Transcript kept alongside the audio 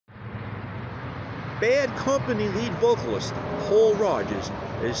Bad Company lead vocalist Paul Rodgers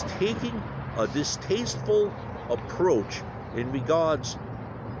is taking a distasteful approach in regards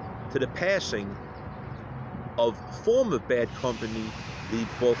to the passing of former Bad Company lead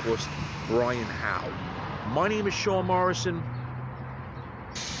vocalist Brian Howe. My name is Sean Morrison.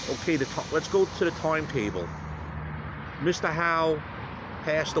 Okay, let's go to the timetable. Mr. Howe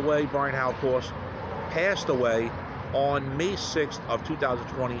passed away, Brian Howe, of course, passed away on May 6th of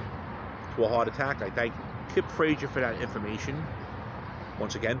 2020 to a heart attack. I thank Kip Frazier for that information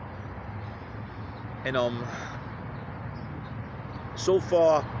once again. And so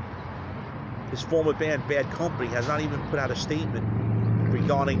far, his former band, Bad Company, has not even put out a statement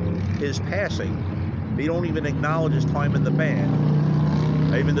regarding his passing. They don't even acknowledge his time in the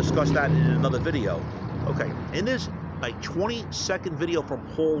band. I even discussed that in another video. Okay, in this like 20-second video from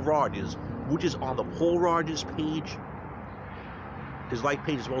Paul Rodgers, which is on the Paul Rodgers page, his like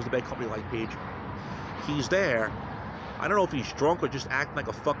page as well as the Bad Company like page, he's there. I don't know if he's drunk or just acting like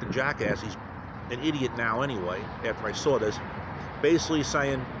a fucking jackass. He's an idiot now anyway, after I saw this. Basically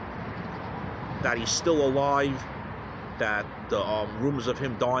saying that he's still alive, that the rumors of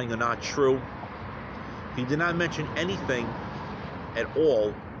him dying are not true. He did not mention anything at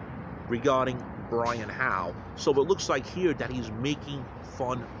all regarding Brian Howe. So it looks like here that he's making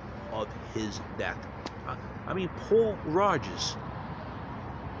fun of his death. I mean, Paul Rodgers,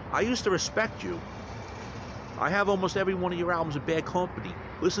 I used to respect you. I have almost every one of your albums of Bad Company.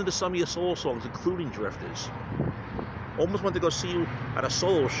 Listen to some of your solo songs, including Drifters. Almost went to go see you at a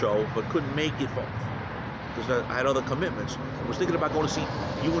solo show, but couldn't make it because I had other commitments. I was thinking about going to see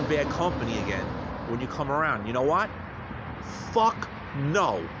you in Bad Company again when you come around. You know what? Fuck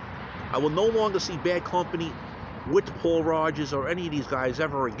no. I will no longer see Bad Company with Paul Rodgers or any of these guys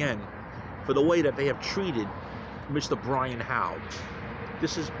ever again for the way that they have treated Mr. Brian Howe.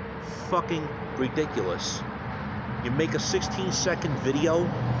 This is fucking ridiculous. You make a 16-second video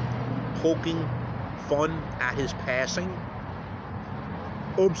poking fun at his passing.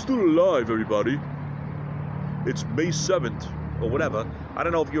 I'm still alive, everybody. It's May 7th or whatever. I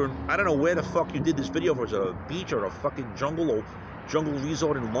don't know if you're. I don't know where the fuck you did this video for. Is it a beach or a fucking jungle or jungle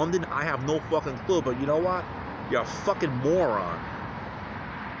resort in London? I have no fucking clue. But you know what? You're a fucking moron.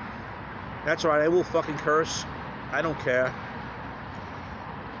 That's right. I will fucking curse. I don't care.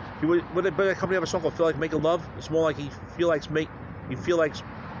 Would the Bad Company have a song called "Feel Like Making Love"? It's more like he feel like.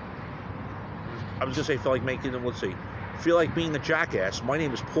 I was gonna say feel like making them. Let's see. Feel like being a jackass. My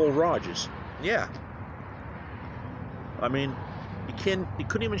name is Paul Rodgers. Yeah. I mean, you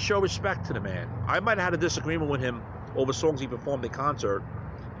couldn't even show respect to the man. I might have had a disagreement with him over songs he performed at concert,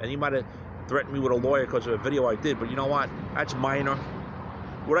 and he might have threatened me with a lawyer because of a video I did. But you know what? That's minor.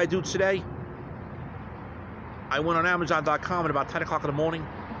 What I do today? I went on Amazon.com at about 10 o'clock in the morning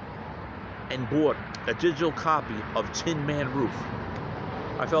and bought a digital copy of Tin Man Roof.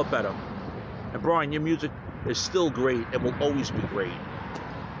 I felt better. And Brian, your music is still great and will always be great.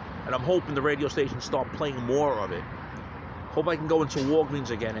 And I'm hoping the radio stations start playing more of it. Hope I can go into Walgreens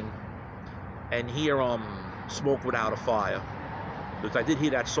again and hear Smoke Without a Fire. Because I did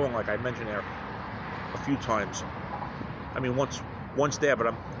hear that song, like I mentioned there, a few times. I mean, once there,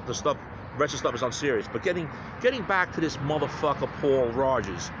 but the rest of the stuff is unserious. But getting back to this motherfucker Paul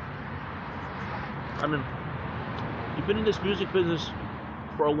Rodgers. I mean, you've been in this music business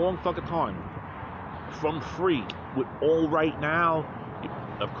for a long fucking time. From Free, with All Right Now.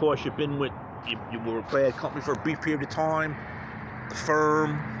 Of course, you've been with, you were a Bad Company for a brief period of time. The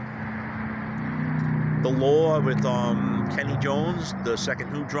Firm. The Law with Kenny Jones, the Second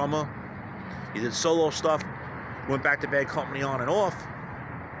Who drummer. You did solo stuff. Went back to Bad Company on and off.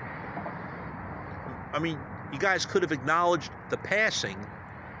 I mean, you guys could have acknowledged the passing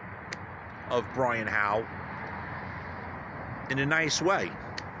of Brian Howe in a nice way.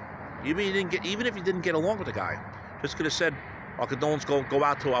 Even if you didn't get along with the guy, just could have said, our condolences go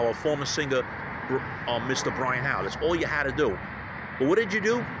out to our former singer, Mr. Brian Howe. That's all you had to do. But what did you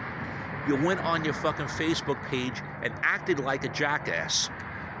do? You went on your fucking Facebook page and acted like a jackass.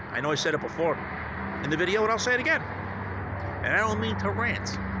 I know I said it before in the video, and I'll say it again. And I don't mean to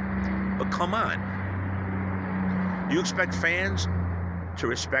rant, but come on. You expect fans to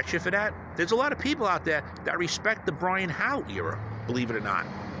respect you for that? There's a lot of people out there that respect the Brian Howe era, believe it or not.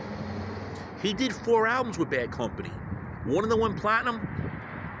 He did 4 albums with Bad Company. One of them went platinum.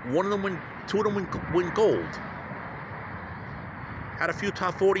 Two of them went gold. Had a few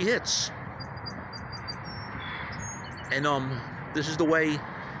top 40 hits. And this is the way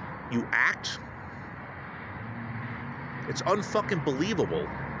you act. It's unfucking believable.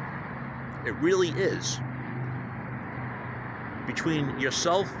 It really is. Between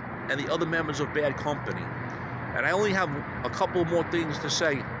yourself and the other members of Bad Company. And I only have a couple more things to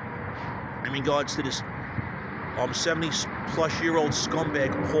say in regards to this 70-plus-year-old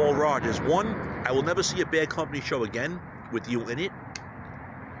scumbag Paul Rodgers. One, I will never see a Bad Company show again with you in it.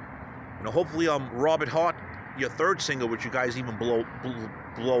 You know, hopefully Robert Hart, your third single, which you guys even blow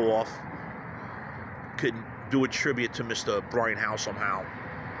off, could do a tribute to Mr. Brian Howe somehow.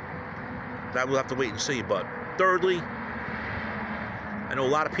 That we'll have to wait and see. But thirdly, I know a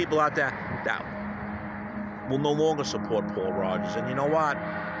lot of people out there that will no longer support Paul Rodgers. And you know what?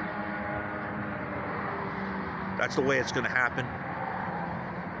 That's the way it's going to happen.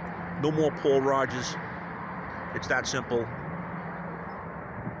 No more Paul Rodgers. It's that simple.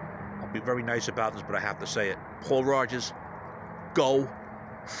 I'll be very nice about this, but I have to say it. Paul Rodgers, go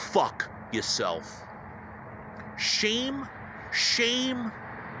fuck yourself. Shame, shame,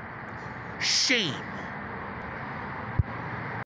 shame.